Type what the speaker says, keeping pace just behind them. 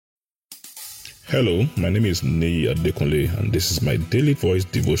Hello, my name is Neyi Adekunle, and this is my daily voice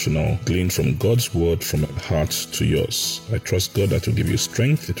devotional gleaned from God's word from my heart to yours. I trust God that will give you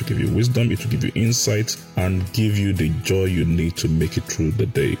strength, it will give you wisdom, it will give you insight, and give you the joy you need to make it through the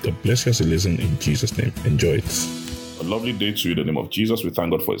day. God bless you as you listen in Jesus' name. Enjoy it. A lovely day to you in the name of Jesus. We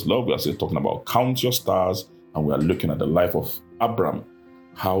thank God for His love. We are still talking about count your stars, and we are looking at the life of Abraham,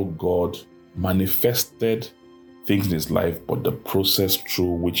 how God manifested things in his life, but the process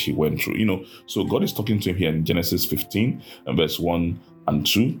through which he went through. So God is talking to him here in Genesis 15 and verse 1 and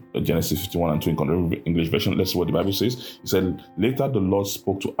 2. Genesis 51 and 2 in contemporary English version. Let's see what the Bible says. He said, later the Lord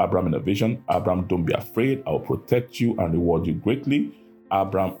spoke to Abraham in a vision. Abraham, don't be afraid. I'll protect you and reward you greatly.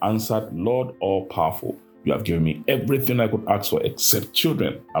 Abraham answered, Lord, all-powerful, you have given me everything I could ask for except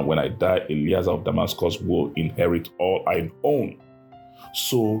children. And when I die, Eliezer of Damascus will inherit all I own.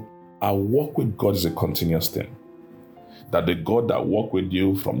 So our walk with God is a continuous thing. That the God that walked with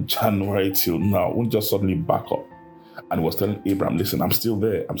you from January till now won't just suddenly back up. And he was telling Abraham, listen, I'm still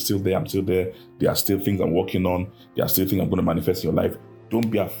there. There are still things I'm working on. There are still things I'm going to manifest in your life. Don't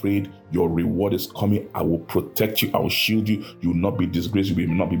be afraid. Your reward is coming. I will protect you. I will shield you. You will not be disgraced. You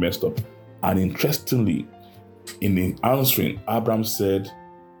will not be messed up. And interestingly, in the answering, Abraham said,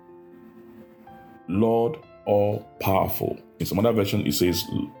 Lord all-powerful. In some other version, it says,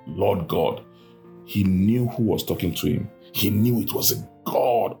 Lord God. He knew who was talking to him. He knew it was a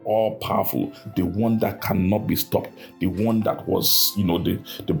God all-powerful, the one that cannot be stopped, the one that was,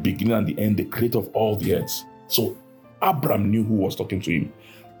 the beginning and the end, the creator of all the earth. So Abraham knew who was talking to him.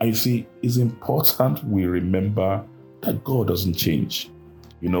 And you see, it's important we remember that God doesn't change.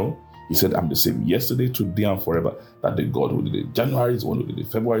 He said, I'm the same yesterday, today, and forever. That the God who did it in January is the one who did it in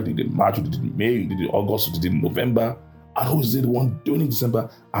February, who did it in March, who did it in May, who did it in August, who did it in November. And who is the one doing it in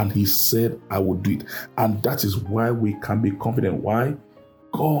December? And he said, I will do it. And that is why we can be confident. Why?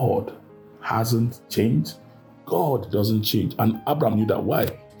 God hasn't changed. God doesn't change. And Abraham knew that. Why?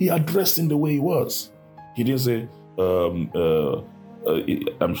 He addressed him the way he was. He didn't say, I'm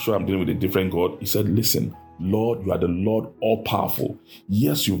sure I'm dealing with a different God. He said, listen, Lord, you are the Lord all-powerful.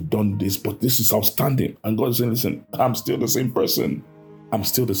 Yes, you've done this, but this is outstanding. And God is saying, listen, I'm still the same person. I'm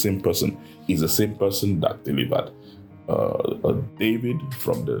still the same person. He's the same person that delivered David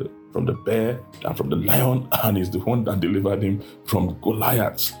from the bear and from the lion, and is the one that delivered him from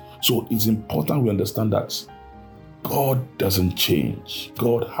Goliath. So it's important we understand that God doesn't change.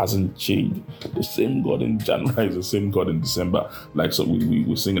 God hasn't changed. The same God in January is the same God in December. Like so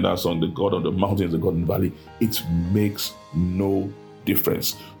we sing in that song, the God on the mountain is the God in the valley. It makes no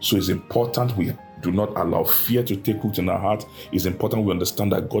difference. So it's important we do not allow fear to take root in our heart. It's important we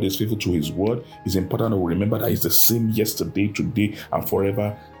understand that God is faithful to His word. It's important that we remember that He's the same yesterday, today, and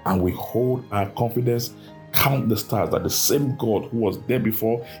forever. And we hold our confidence, count the stars, that the same God who was there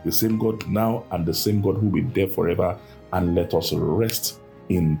before, the same God now, and the same God who will be there forever. And let us rest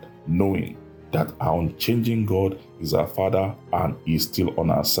in knowing that our unchanging God is our Father and He's still on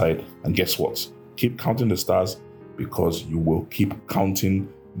our side. And guess what? Keep counting the stars, because you will keep counting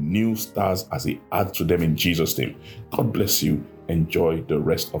new stars as He adds to them in Jesus' name. God bless you. Enjoy the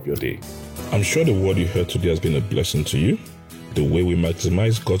rest of your day. I'm sure the word you heard today has been a blessing to you. The way we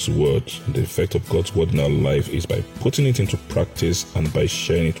maximize God's word, the effect of God's word in our life, is by putting it into practice and by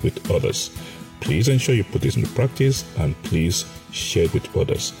sharing it with others. Please ensure you put this into practice and please share it with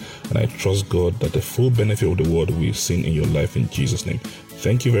others. And I trust God that the full benefit of the word will be seen in your life in Jesus' name.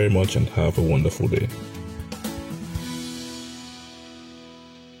 Thank you very much and have a wonderful day.